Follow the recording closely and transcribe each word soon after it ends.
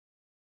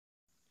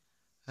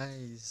Hi,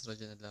 this is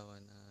Rojan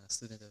Adlawan, a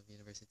student of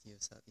University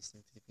of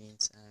Southeastern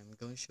Philippines. I'm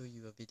going to show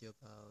you a video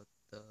about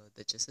the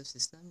digestive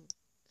system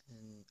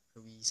and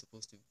are we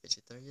supposed to be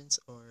vegetarians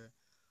or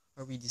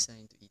are we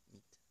designed to eat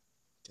meat?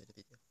 Enjoy the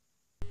video.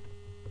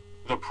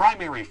 The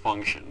primary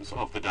functions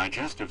of the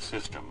digestive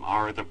system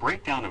are the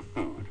breakdown of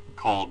food,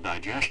 called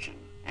digestion,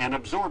 and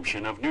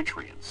absorption of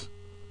nutrients.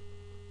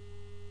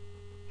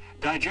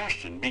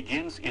 Digestion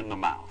begins in the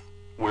mouth,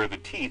 where the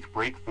teeth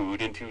break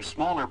food into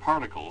smaller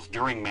particles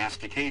during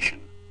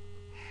mastication.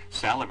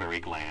 Salivary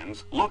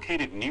glands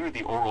located near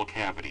the oral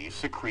cavity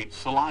secrete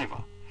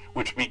saliva,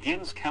 which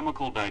begins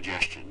chemical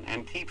digestion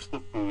and keeps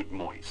the food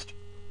moist.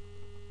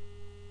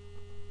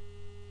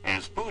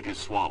 As food is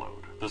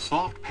swallowed, the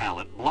soft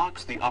palate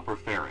blocks the upper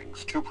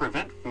pharynx to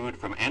prevent food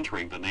from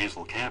entering the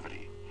nasal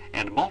cavity,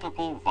 and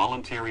multiple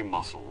voluntary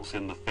muscles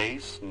in the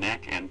face,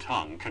 neck, and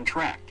tongue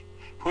contract,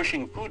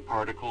 pushing food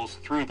particles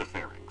through the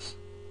pharynx.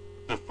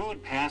 The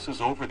food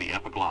passes over the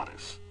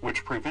epiglottis,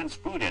 which prevents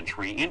food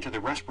entry into the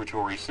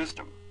respiratory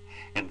system,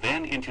 and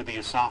then into the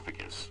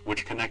esophagus,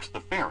 which connects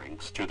the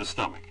pharynx to the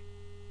stomach.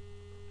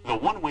 The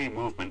one-way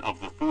movement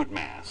of the food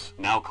mass,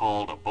 now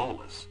called a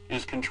bolus,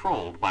 is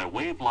controlled by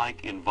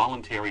wave-like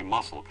involuntary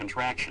muscle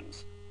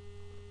contractions.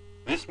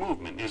 This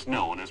movement is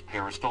known as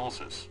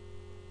peristalsis.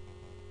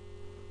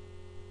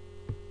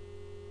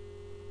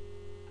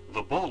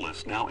 The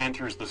bolus now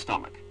enters the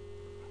stomach.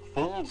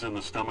 Folds in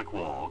the stomach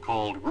wall,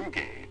 called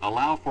rugae,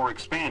 allow for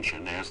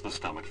expansion as the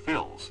stomach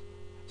fills.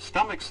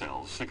 Stomach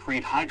cells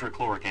secrete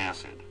hydrochloric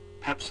acid,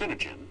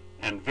 pepsinogen,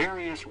 and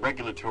various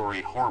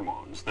regulatory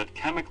hormones that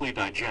chemically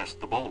digest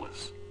the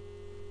bolus.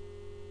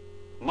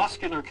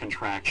 Muscular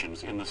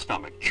contractions in the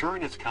stomach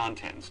churn its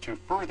contents to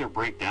further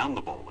break down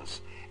the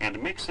bolus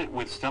and mix it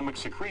with stomach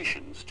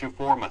secretions to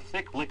form a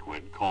thick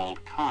liquid called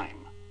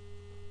chyme.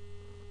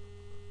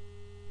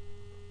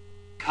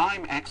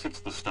 Chyme exits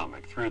the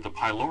stomach through the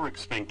pyloric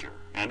sphincter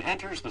and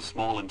enters the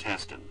small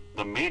intestine,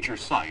 the major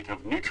site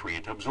of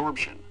nutrient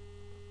absorption.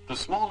 The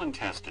small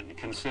intestine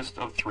consists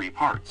of three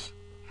parts: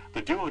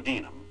 the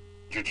duodenum,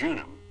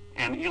 jejunum,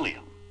 and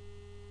ileum.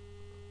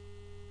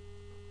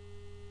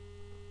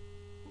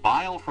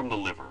 Bile from the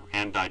liver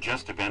and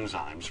digestive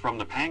enzymes from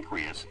the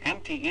pancreas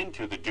empty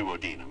into the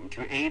duodenum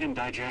to aid in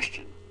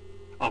digestion.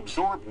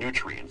 Absorbed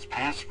nutrients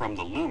pass from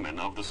the lumen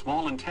of the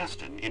small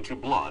intestine into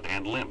blood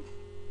and lymph.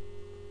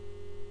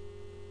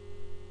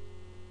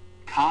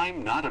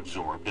 Chyme not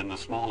absorbed in the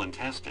small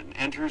intestine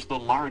enters the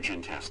large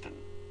intestine.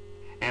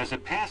 As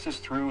it passes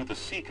through the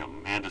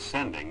cecum and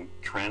ascending,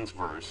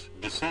 transverse,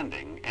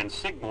 descending, and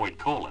sigmoid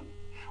colon,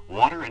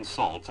 water and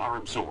salts are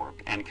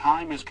absorbed and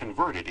chyme is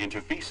converted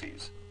into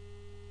feces.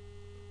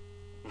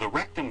 The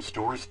rectum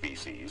stores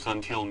feces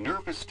until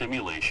nervous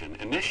stimulation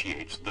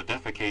initiates the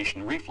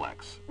defecation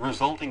reflex,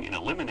 resulting in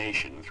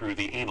elimination through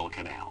the anal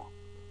canal.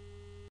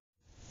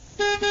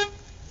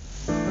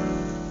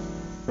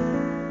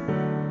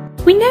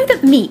 We know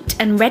that meat,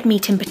 and red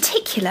meat in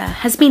particular,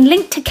 has been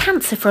linked to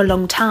cancer for a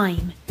long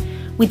time,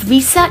 with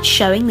research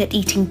showing that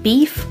eating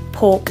beef,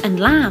 pork and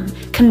lamb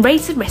can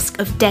raise the risk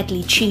of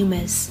deadly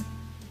tumours.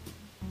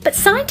 But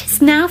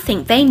scientists now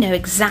think they know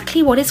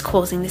exactly what is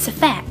causing this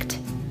effect.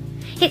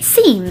 It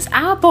seems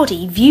our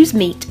body views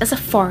meat as a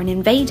foreign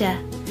invader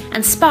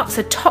and sparks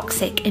a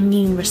toxic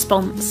immune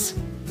response.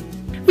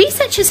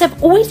 Researchers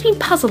have always been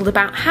puzzled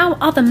about how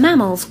other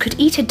mammals could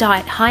eat a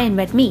diet high in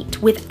red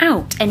meat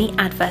without any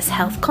adverse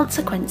health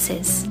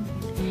consequences.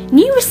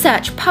 New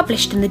research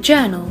published in the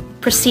journal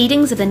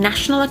Proceedings of the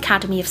National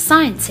Academy of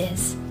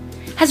Sciences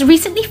has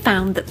recently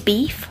found that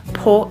beef,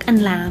 pork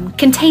and lamb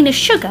contain a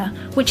sugar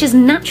which is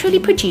naturally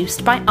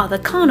produced by other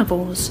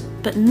carnivores,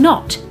 but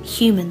not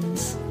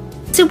humans.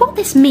 So what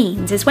this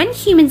means is when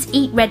humans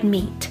eat red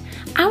meat,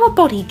 our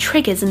body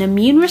triggers an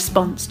immune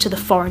response to the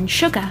foreign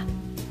sugar,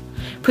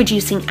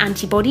 producing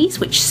antibodies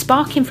which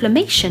spark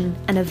inflammation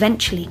and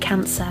eventually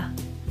cancer.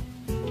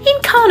 In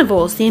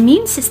carnivores, the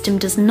immune system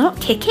does not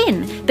kick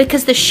in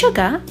because the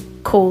sugar,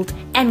 called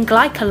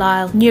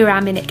N-glycolyl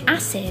neuraminic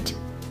acid,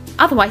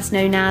 otherwise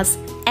known as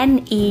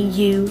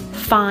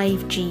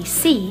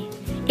NEU5GC,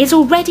 is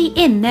already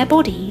in their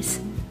bodies.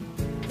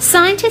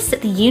 Scientists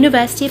at the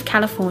University of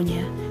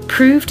California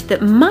proved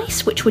that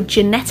mice which were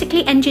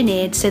genetically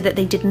engineered so that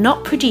they did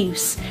not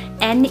produce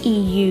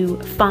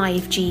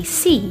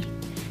NEU5GC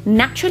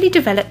naturally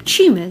developed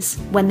tumours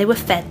when they were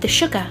fed the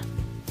sugar.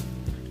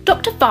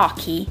 Dr.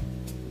 Varkey,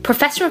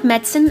 Professor of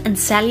Medicine and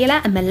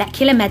Cellular and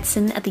Molecular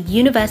Medicine at the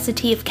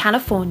University of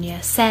California,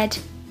 said,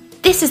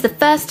 "This is the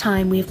first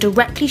time we have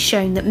directly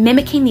shown that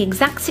mimicking the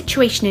exact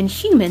situation in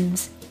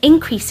humans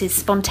increases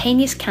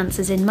spontaneous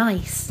cancers in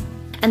mice.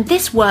 And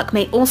this work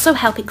may also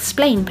help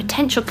explain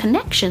potential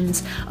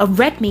connections of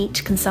red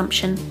meat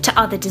consumption to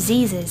other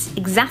diseases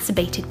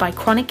exacerbated by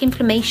chronic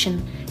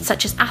inflammation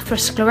such as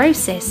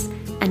atherosclerosis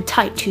and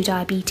type 2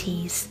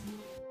 diabetes."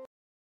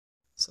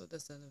 So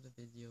that's the end of the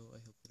video. I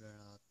hope you learn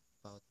out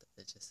about the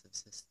digestive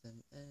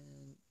system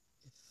and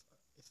if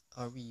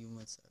are we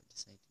humans are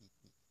designed to